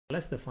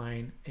Let's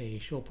define a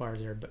show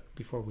parser, but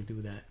before we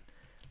do that,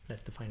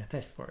 let's define a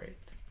test for it.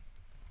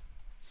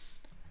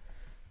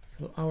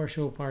 So our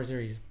show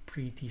parser is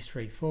pretty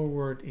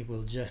straightforward. It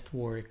will just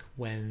work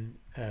when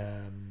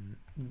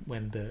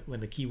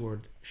the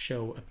keyword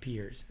show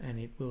appears, and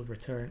it will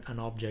return an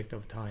object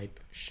of type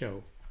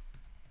show.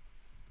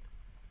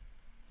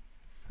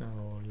 So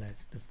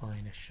let's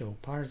define a show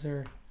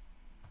parser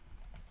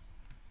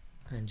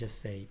and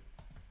just say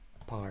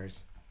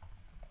parse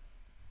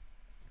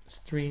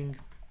string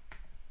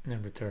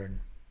and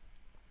return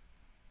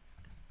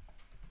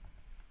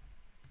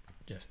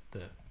just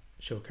the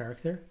show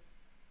character.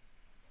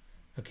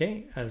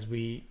 Okay, as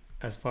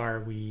far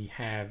we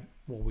have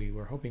what we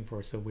were hoping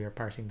for. So we are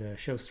parsing the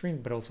show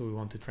string, but also we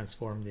want to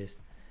transform this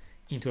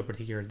into a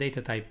particular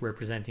data type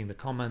representing the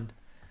command,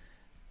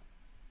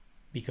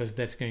 because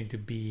that's going to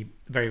be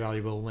very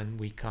valuable when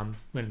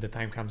the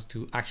time comes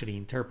to actually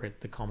interpret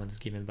the commands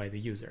given by the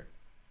user.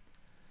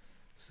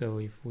 So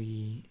if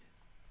we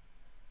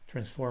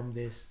transform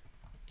this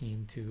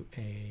into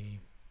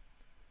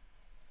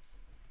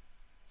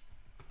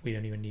we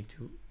don't even need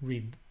to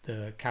read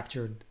the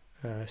captured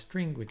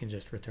string, we can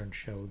just return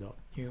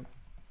show.new.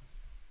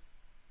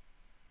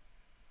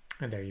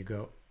 And there you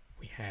go.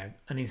 We have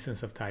an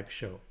instance of type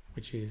show,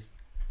 which is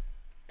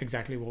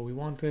exactly what we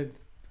wanted.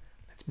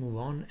 Let's move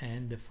on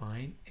and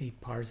define a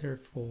parser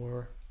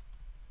for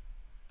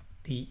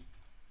the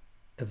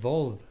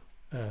evolve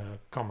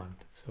command.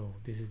 So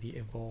this is the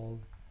evolve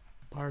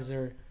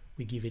parser.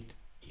 We give it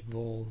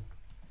evolve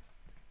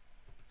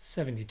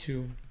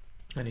 72,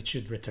 and it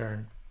should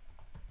return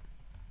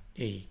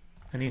an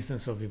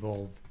instance of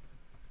evolve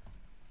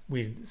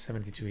with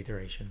 72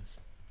 iterations.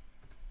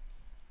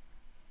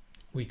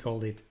 We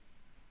called it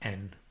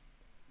n.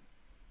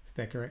 Is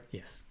that correct?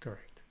 Yes,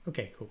 correct.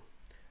 Okay, cool.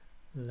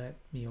 Let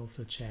me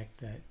also check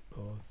that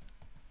both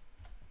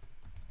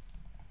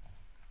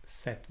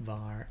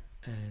setVar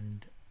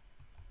and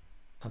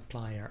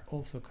apply are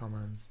also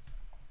commands.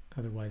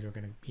 Otherwise, we're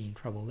going to be in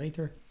trouble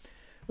later.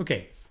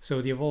 Okay,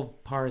 so the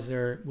evolve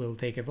parser will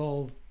take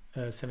evolve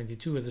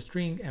 72 as a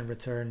string and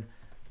return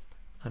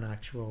an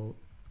actual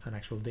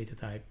data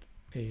type,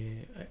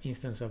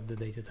 instance of the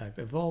data type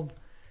evolve.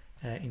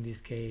 In this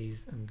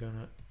case, I'm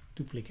gonna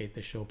duplicate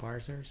the show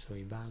parser, so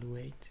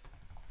evaluate,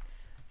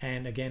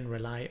 and again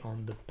rely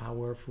on the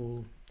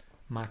powerful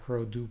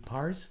macro do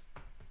parse.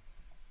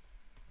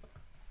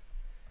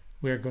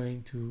 We're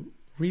going to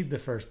read the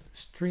first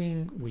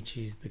string, which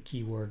is the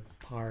keyword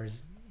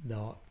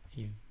parse.evolve.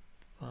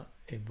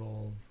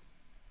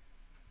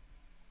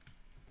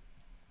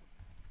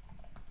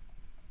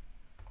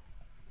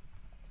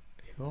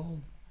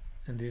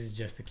 And this is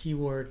just a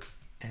keyword,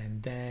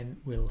 and then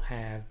we'll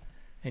have,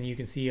 and you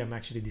can see I'm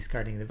actually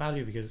discarding the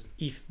value, because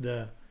if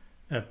the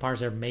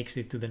parser makes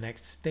it to the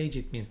next stage,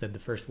 it means that the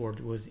first word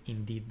was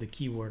indeed the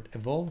keyword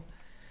evolve.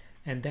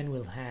 And then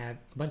we'll have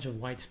a bunch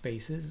of white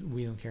spaces.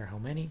 We don't care how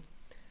many,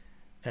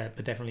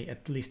 but definitely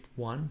at least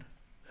one.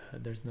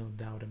 There's no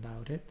doubt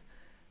about it.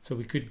 So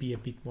we could be a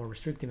bit more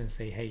restrictive and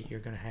say, hey, you're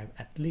going to have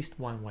at least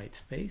one white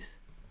space.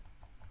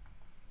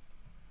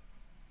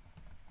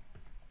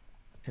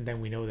 And then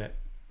we know that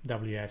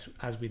WS,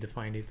 as we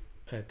defined it,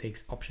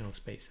 takes optional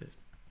spaces.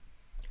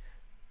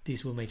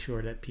 This will make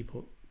sure that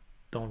people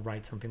don't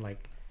write something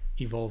like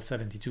evolve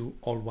 72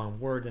 all one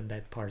word and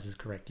that parses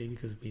correctly,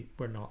 because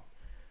we're not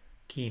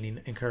keen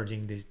in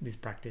encouraging this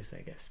practice,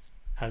 I guess,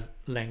 as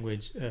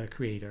language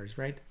creators,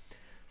 right?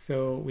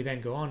 So we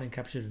then go on and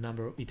capture the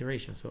number of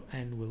iterations. So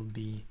n will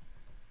be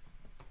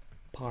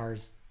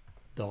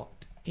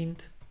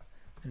parse.int,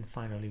 and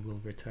finally we'll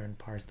return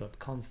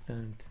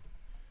parse.constant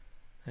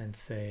and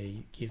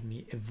say give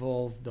me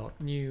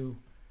evolve.new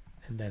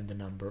and then the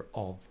number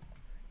of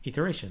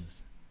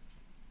iterations.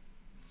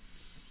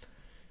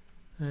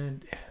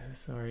 And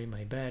sorry,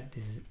 my bad,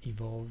 this is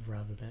evolve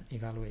rather than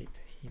evaluate.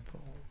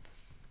 Evolve.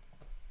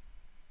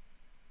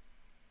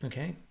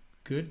 Okay,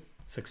 good,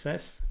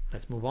 success.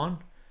 Let's move on.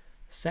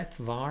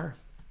 SetVar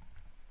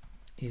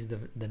is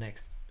the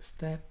next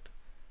step.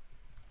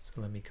 So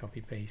let me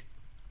copy paste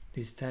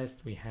this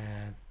test. We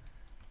have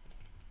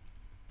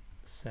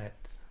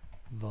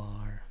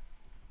setVar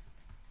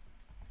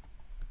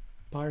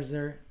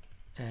parser,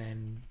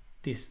 and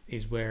this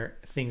is where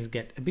things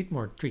get a bit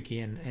more tricky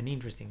and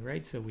interesting,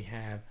 right? So we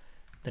have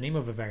the name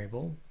of a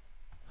variable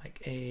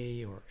like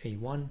a or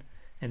a1,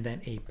 and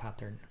then a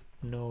pattern,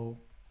 no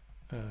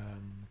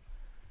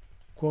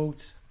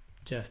quotes,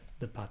 just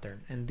the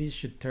pattern. And this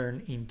should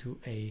turn into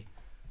a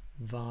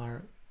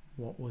var,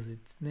 what was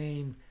its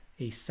name?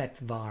 A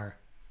setVar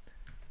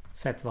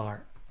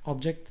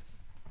object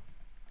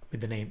with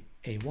the name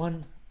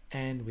a1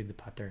 and with the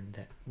pattern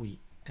that we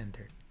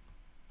entered.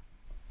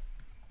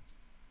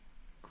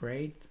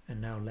 Great,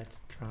 and now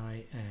let's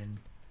try and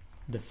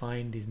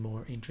define this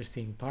more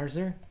interesting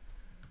parser.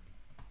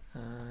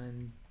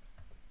 And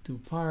to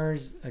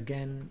parse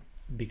again,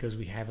 because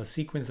we have a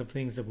sequence of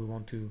things that we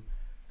want to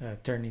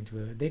turn into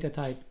a data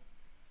type.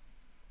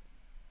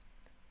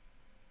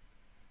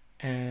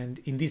 And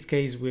in this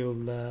case, we'll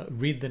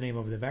read the name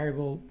of the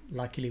variable.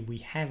 Luckily, we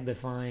have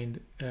defined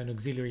an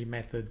auxiliary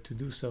method to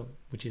do so,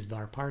 which is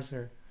var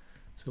parser.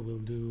 So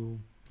we'll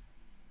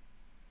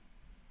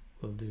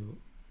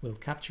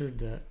capture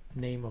the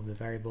name of the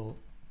variable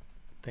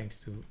thanks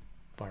to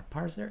var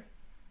parser.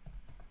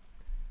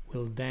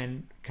 We'll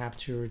then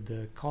capture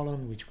the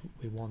column which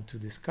we want to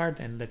discard,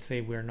 and let's say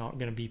we're not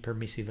going to be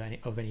permissive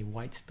of any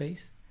white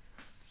space.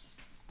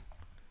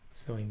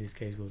 So in this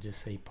case, we'll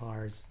just say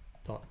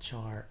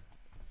parse.char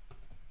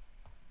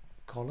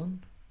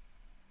colon,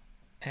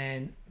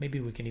 and maybe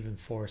we can even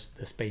force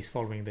the space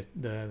following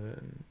the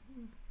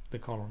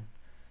column.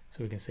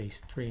 So we can say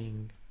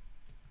string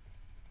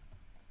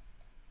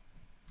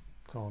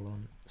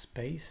colon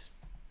space,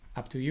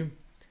 up to you.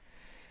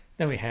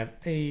 Then we have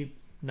a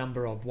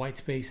number of white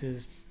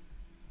spaces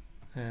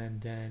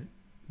and then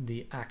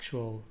the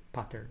actual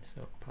pattern.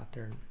 So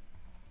pattern,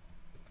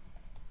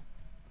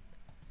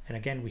 and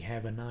again we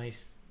have a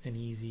nice and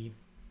easy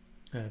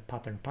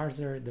pattern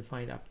parser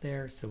defined up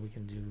there, so we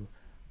can do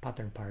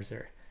pattern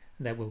parser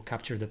that will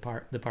capture the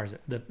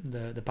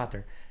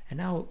pattern. And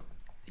now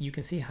you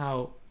can see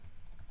how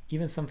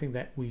even something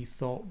that we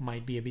thought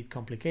might be a bit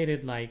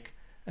complicated, like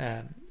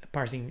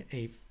parsing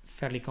a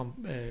fairly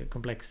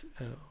complex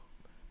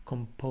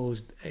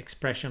composed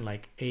expression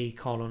like a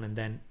colon and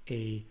then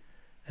a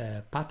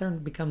pattern,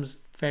 becomes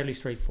fairly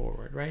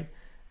straightforward, right?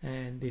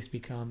 And this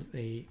becomes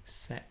a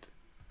set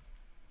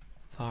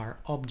var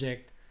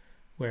object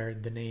where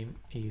the name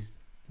is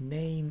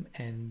name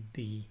and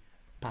the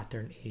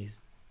pattern is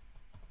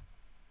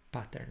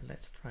pattern.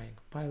 Let's try and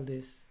compile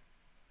this.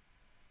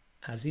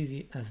 As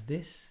easy as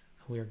this,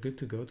 we are good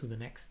to go to the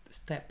next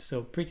step.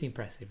 So pretty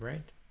impressive,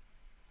 right?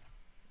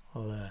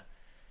 I'll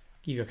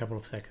give you a couple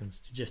of seconds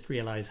to just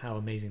realize how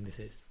amazing this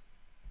is.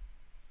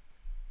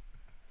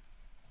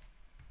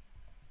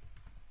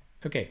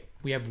 Okay,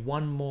 we have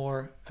one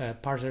more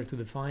parser to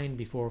define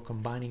before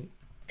combining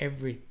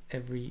every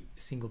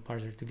single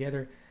parser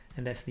together,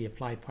 and that's the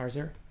apply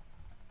parser.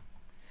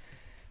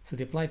 So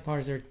the apply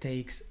parser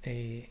takes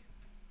a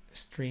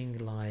string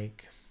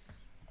like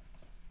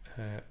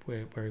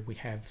where we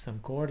have some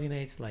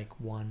coordinates like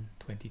 1,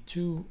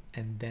 22,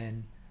 and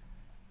then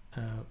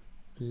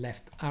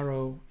left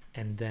arrow,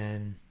 and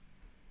then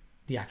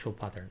the actual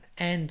pattern.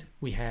 And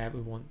we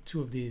want two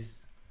of these.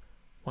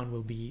 One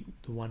will be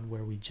the one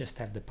where we just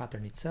have the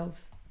pattern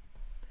itself,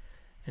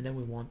 and then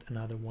we want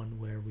another one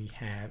where we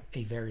have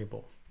a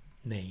variable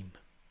name,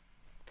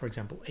 for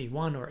example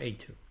a1 or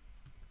a2,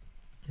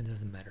 it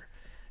doesn't matter.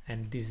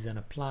 And this is an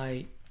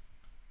apply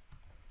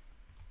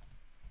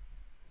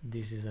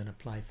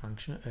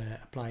function,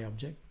 apply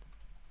object,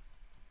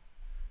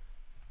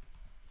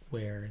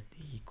 where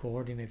the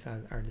coordinates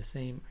are the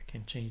same. I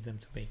can change them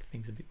to make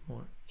things a bit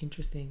more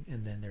interesting,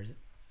 and then there's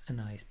a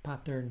nice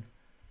pattern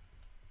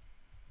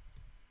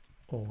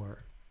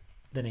or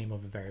the name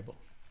of a variable.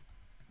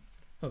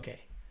 Okay,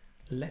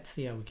 let's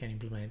see how we can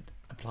implement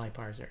apply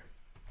parser.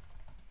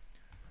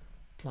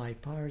 Apply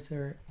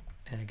parser,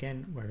 and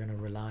again we're going to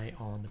rely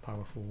on the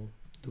powerful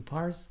do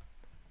parse.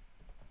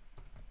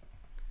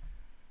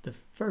 The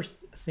first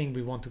thing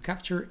we want to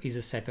capture is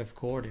a set of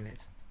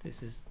coordinates.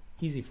 This is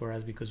easy for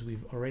us because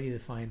we've already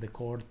defined the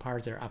coord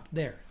parser up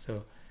there,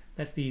 so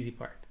that's the easy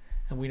part.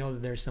 And we know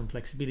that there's some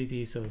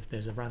flexibility, so if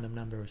there's a random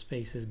number of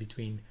spaces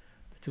between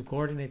the two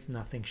coordinates,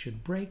 nothing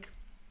should break.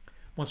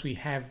 Once we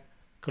have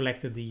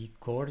collected the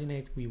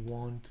coordinate, we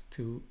want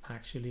to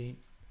actually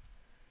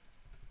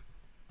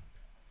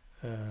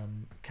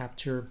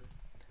capture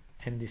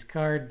and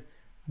discard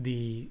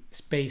the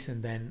space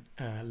and then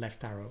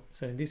left arrow.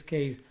 So in this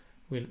case,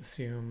 we'll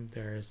assume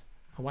there's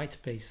a white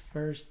space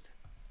first,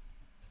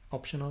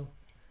 optional,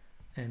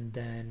 and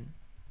then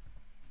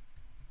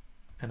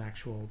an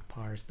actual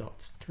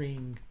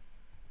parse.string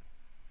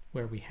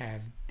where we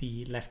have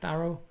the left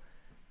arrow,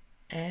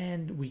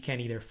 and we can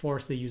either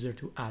force the user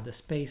to add a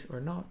space or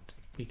not.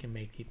 We can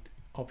make it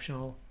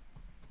optional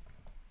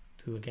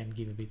to again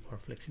give a bit more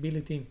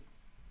flexibility.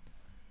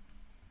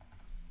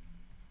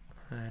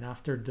 And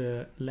after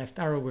the left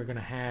arrow, we're going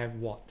to have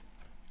what?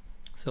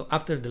 So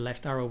after the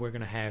left arrow, we're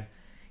going to have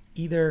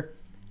either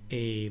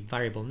a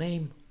variable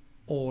name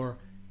or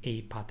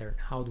a pattern.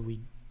 How do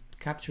we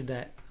capture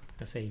that? I'm going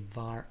to say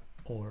var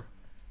or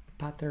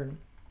pattern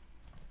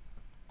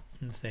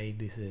and say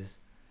this is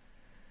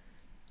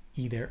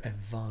either a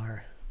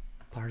var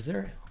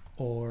parser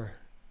or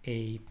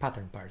a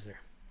pattern parser.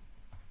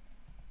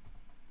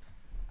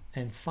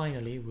 And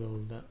finally,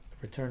 we'll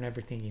return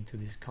everything into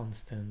this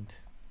constant,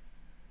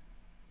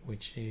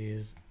 which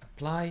is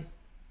apply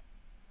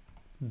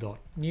dot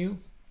new,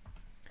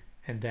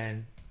 and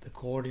then the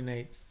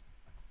coordinates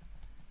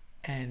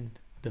and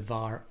the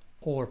var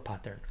or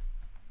pattern.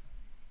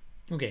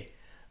 Okay,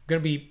 I'm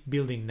gonna be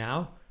building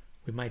now.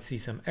 We might see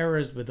some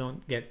errors, but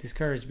don't get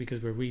discouraged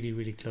because we're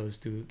really close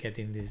to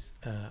getting this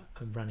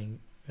running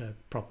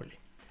properly.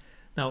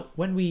 Now,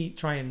 when we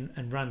try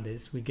and run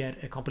this, we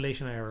get a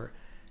compilation error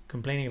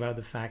complaining about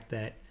the fact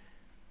that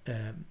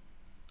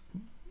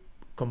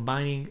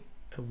combining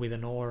with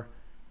an OR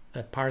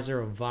a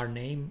parser of var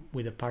name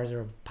with a parser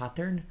of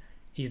pattern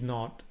is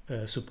not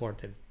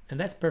supported, and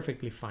that's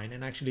perfectly fine,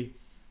 and actually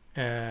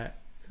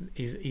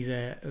is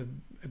a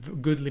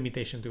good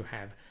limitation to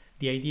have.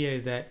 The idea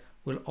is that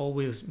we'll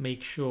always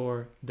make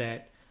sure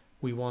that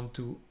we want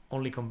to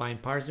only combine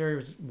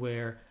parsers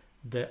where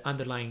the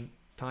underlying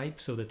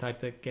type, so the type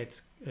that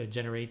gets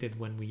generated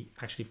when we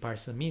actually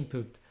parse some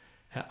input,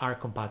 are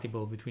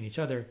compatible between each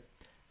other,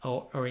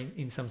 or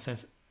in some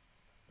sense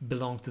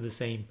belong to the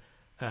same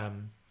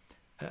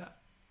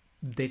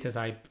data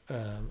type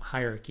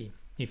hierarchy,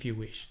 if you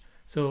wish.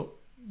 So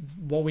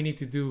what we need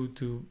to do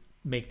to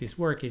make this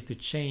work is to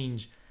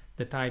change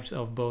the types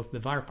of both the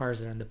var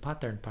parser and the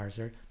pattern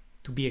parser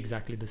to be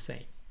exactly the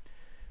same.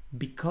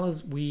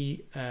 Because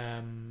we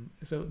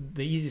so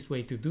the easiest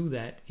way to do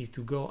that is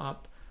to go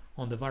up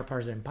on the var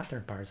parser and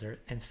pattern parser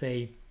and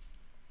say,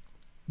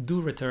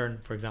 do return,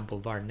 for example,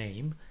 var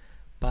name,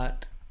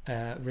 but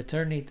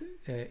return it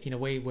in a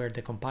way where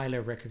the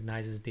compiler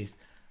recognizes this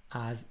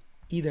as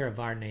either a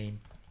var name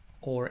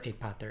or a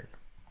pattern,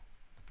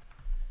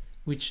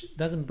 which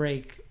doesn't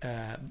break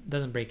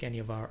any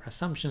of our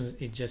assumptions.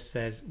 It just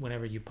says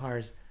whenever you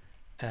parse,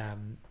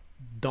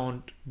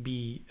 don't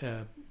be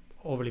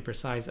overly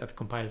precise at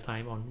compile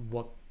time on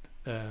what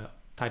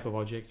type of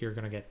object you're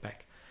going to get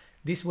back.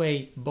 This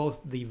way,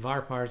 both the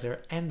var parser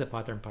and the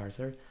pattern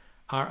parser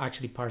are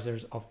actually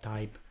parsers of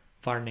type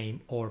var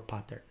name or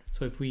pattern.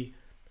 So if we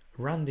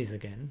run this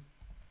again,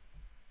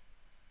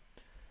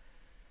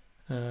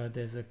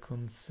 there's a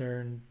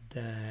concern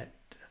that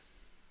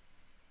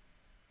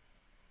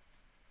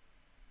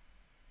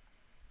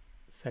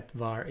set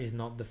var is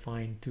not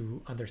defined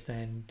to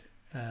understand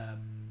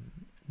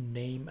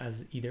name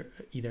as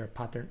either a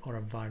pattern or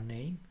a var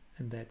name,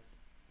 and that's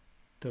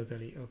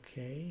totally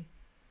okay.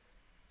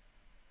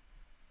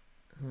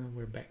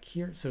 We're back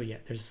here. So yeah,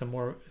 there's some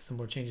more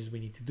changes we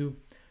need to do.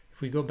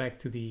 If we go back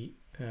to the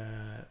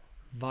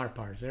var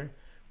parser,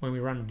 when we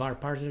run var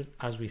parser,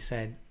 as we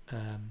said,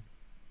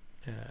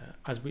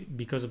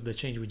 because of the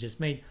change we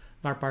just made,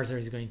 var parser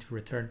is going to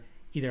return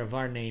either a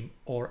var name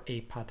or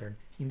a pattern.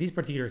 In this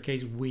particular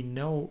case, we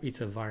know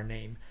it's a var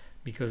name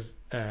because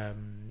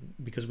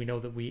we know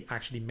that we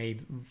actually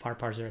made var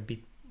parser a bit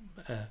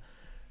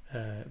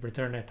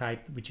return a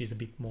type which is a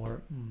bit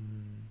more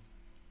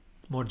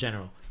more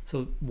general.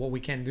 So what we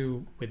can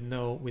do with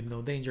no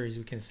danger is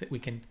we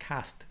can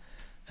cast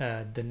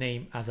the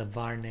name as a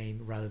var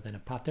name rather than a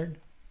pattern,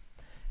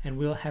 and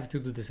we'll have to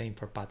do the same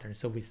for pattern.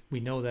 So we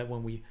know that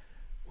when we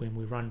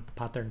run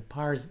pattern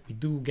parse, we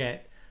do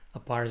get a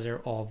parser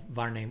of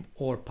var name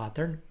or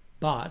pattern,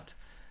 but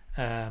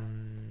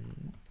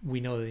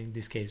we know that in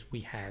this case we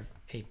have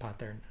a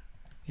pattern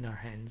in our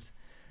hands,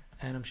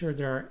 and I'm sure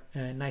there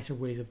are nicer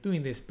ways of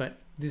doing this, but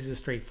this is a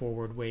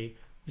straightforward way,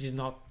 which is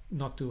not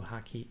too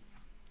hacky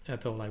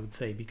at all, I would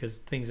say, because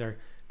things are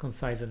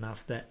concise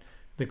enough that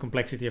the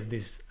complexity of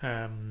this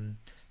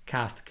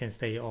cast can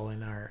stay all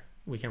in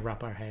we can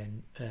wrap our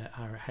head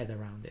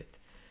around it.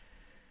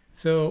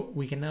 So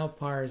we can now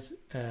parse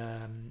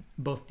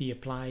both the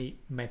apply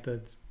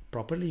methods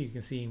properly. You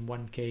can see in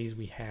one case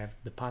we have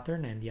the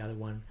pattern, and in the other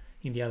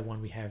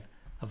one we have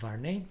a var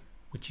name,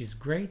 which is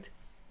great.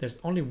 There's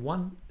only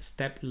one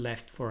step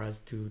left for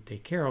us to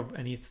take care of,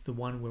 and it's the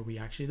one where we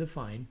actually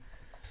define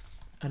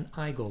an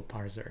IGOL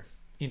parser,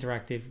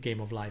 interactive Game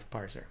of Life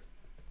parser.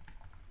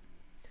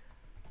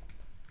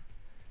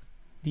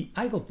 The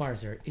IGOL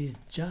parser is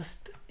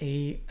just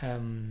a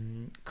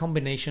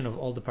combination of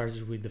all the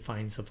parsers we've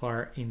defined so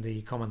far in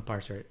the command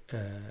parser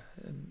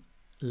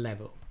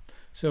level.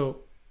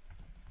 So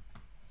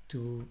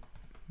to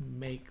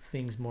make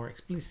things more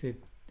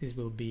explicit, this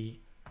will be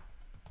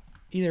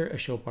either a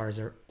show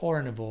parser or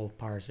an evolve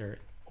parser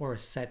or a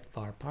set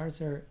var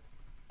parser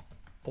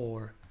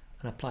or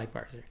an apply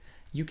parser.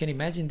 You can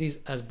imagine this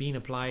as being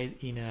applied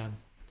in a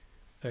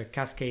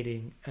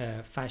cascading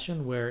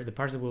fashion, where the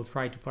parser will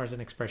try to parse an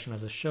expression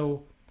as a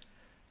show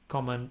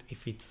command.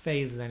 If it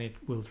fails, then it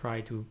will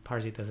try to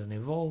parse it as an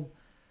evolve,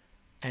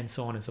 and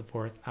so on and so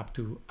forth up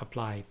to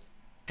apply.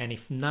 And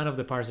if none of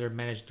the parser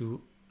manage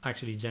to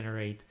actually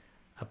generate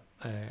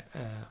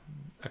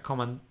a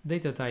common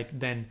data type,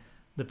 then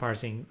the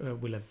parsing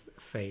will have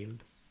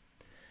failed.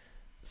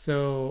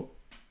 So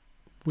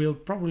we'll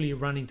probably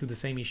run into the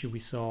same issue we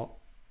saw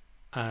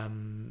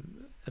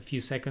a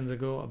few seconds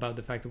ago about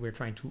the fact that we're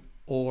trying to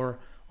OR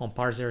on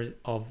parsers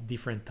of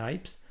different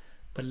types,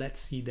 but let's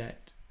see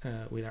that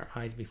with our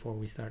eyes before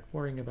we start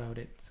worrying about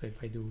it. So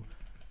if I do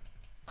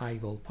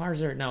IGOL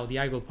parser, now the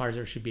IGOL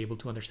parser should be able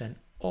to understand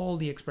all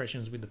the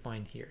expressions we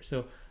defined here.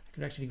 So I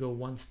could actually go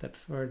one step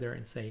further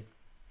and say,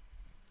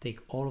 take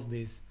all of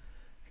these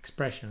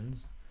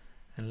expressions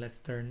and let's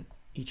turn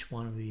each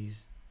one of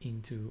these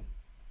into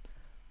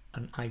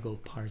an IGOL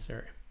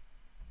parser.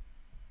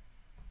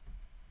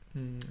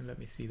 Let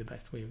me see the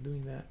best way of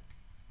doing that.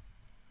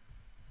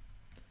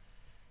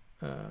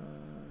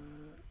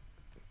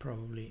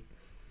 Probably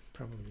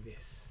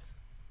this.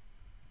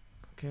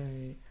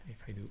 Okay,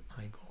 if I do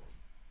IGOL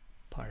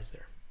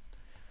parser.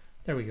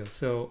 There we go.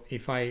 So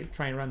if I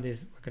try and run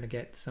this, we're going to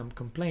get some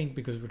complaint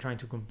because we're trying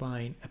to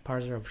combine a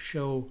parser of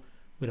show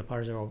with a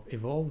parser of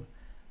evolve.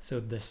 So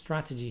the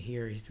strategy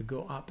here is to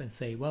go up and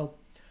say, well,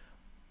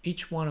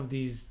 each one of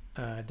these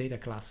data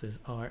classes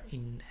are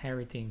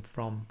inheriting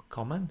from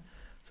command.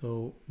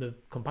 So the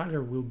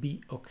compiler will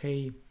be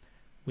okay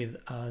with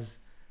us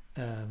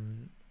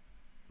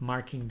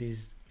marking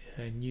this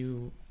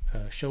new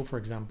show, for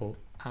example,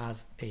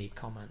 as a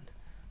command.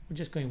 We're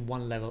just going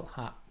one level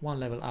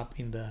up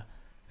in the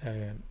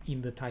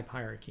type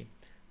hierarchy.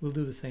 We'll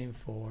do the same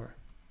for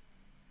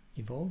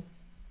evolve,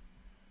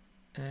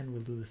 and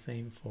we'll do the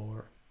same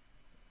for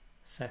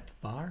set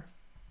bar,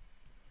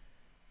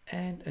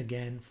 and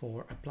again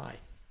for apply.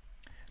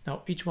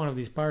 Now each one of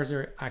these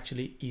parser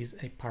actually is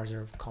a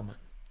parser of command.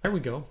 There we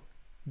go.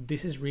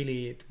 This is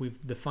really it. We've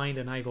defined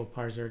an IGOL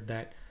parser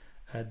that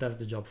does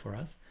the job for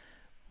us.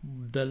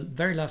 The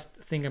very last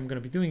thing I'm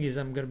going to be doing is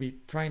I'm going to be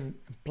trying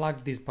to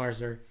plug this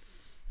parser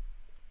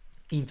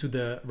into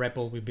the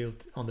REPL we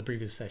built on the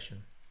previous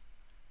session.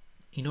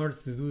 In order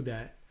to do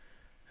that,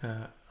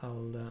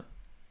 I'll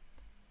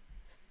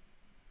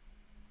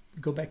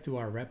go back to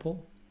our REPL.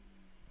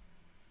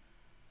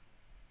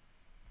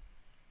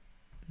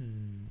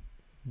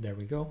 There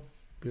we go.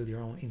 Build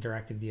your own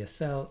interactive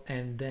DSL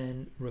and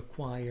then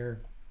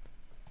require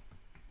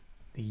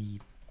the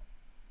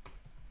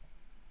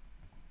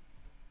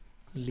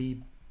lib/parser.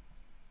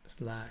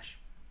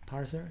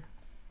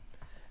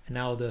 And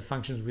now the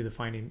functions we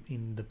defined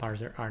in the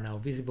parser are now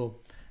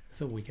visible.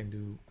 So what we can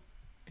do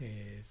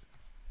is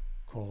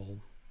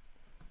call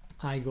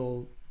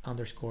igol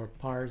underscore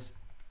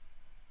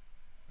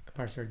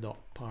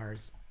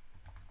parser.parse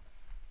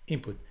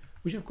input,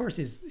 which of course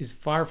is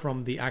far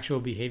from the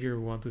actual behavior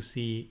we want to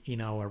see in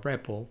our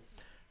REPL,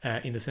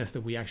 in the sense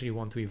that we actually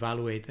want to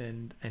evaluate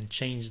and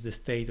change the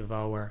state of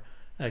our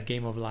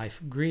Game of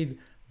Life grid.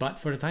 But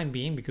for the time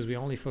being, because we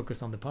only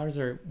focus on the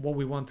parser, what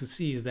we want to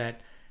see is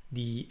that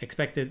the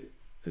expected,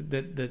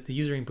 the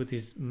user input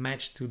is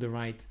matched to the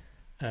right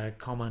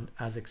command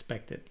as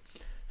expected.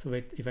 So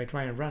if I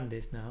try and run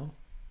this now,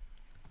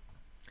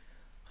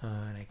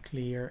 and I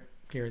clear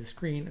the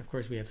screen, of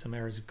course we have some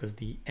errors because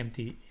the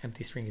empty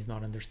string is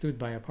not understood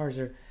by a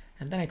parser.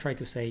 And then I try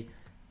to say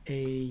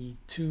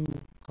a2 :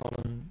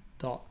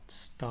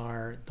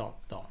 .star ...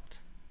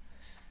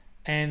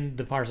 and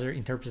the parser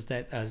interprets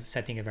that as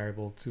setting a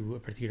variable to a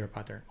particular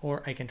pattern.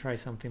 Or I can try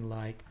something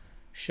like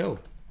show,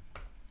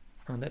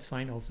 and that's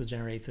fine, also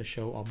generates a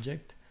show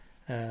object.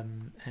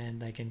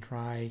 And I can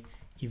try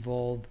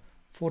evolve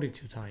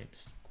 42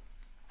 times.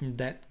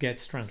 That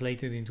gets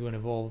translated into an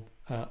evolve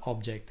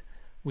object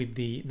with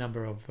the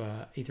number of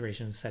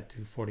iterations set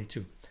to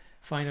 42.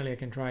 Finally, I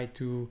can try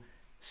to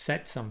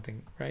set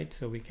something, right?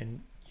 So we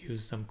can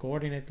use some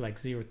coordinate like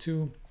 0,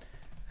 2,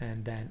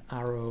 and then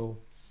arrow,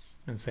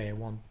 and say I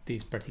want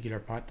this particular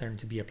pattern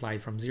to be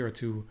applied from 0,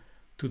 2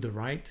 to the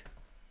right,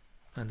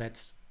 and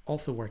that's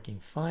also working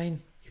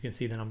fine. You can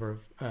see the number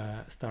of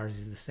stars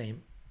is the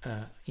same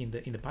in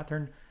the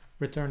pattern,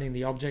 returning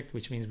the object,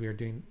 which means we are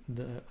doing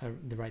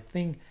the right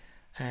thing.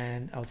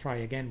 And I'll try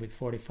again with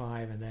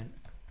 45, and then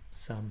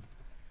some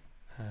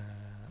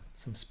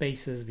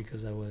spaces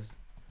because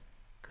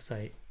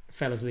I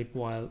fell asleep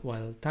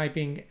while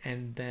typing,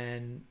 and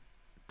then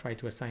try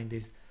to assign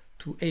this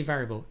to a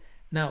variable.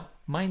 Now,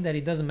 mind that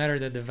it doesn't matter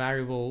that the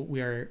variable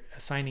we are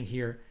assigning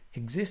here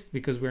exists,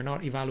 because we're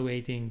not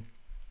evaluating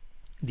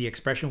the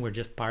expression, we're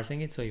just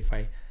parsing it. So if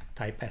I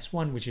type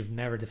S1, which you've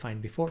never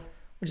defined before,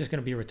 we're just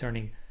going to be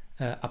returning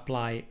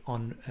apply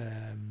on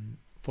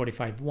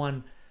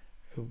 45.1,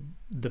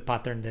 the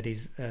pattern that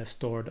is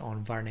stored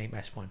on var name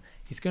S1.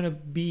 It's going to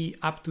be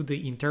up to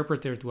the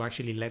interpreter to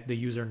actually let the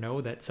user know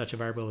that such a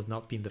variable has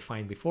not been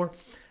defined before,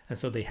 and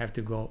so they have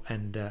to go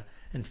and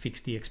fix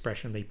the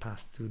expression they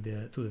passed to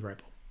the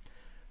REPL.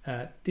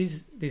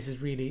 This is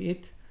really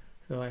it.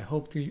 So I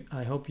hope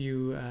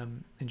you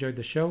enjoyed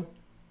the show.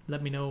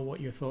 Let me know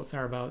what your thoughts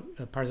are about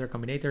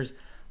parser-combinators.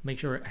 Make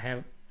sure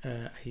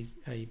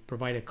I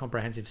provide a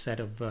comprehensive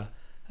set of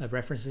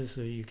references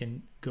so you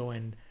can go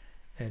and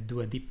do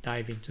a deep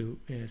dive into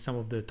some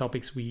of the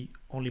topics we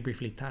only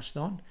briefly touched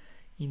on.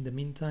 In the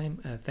meantime,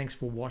 thanks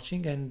for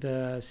watching, and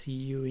see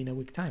you in a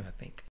week time, I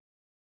think.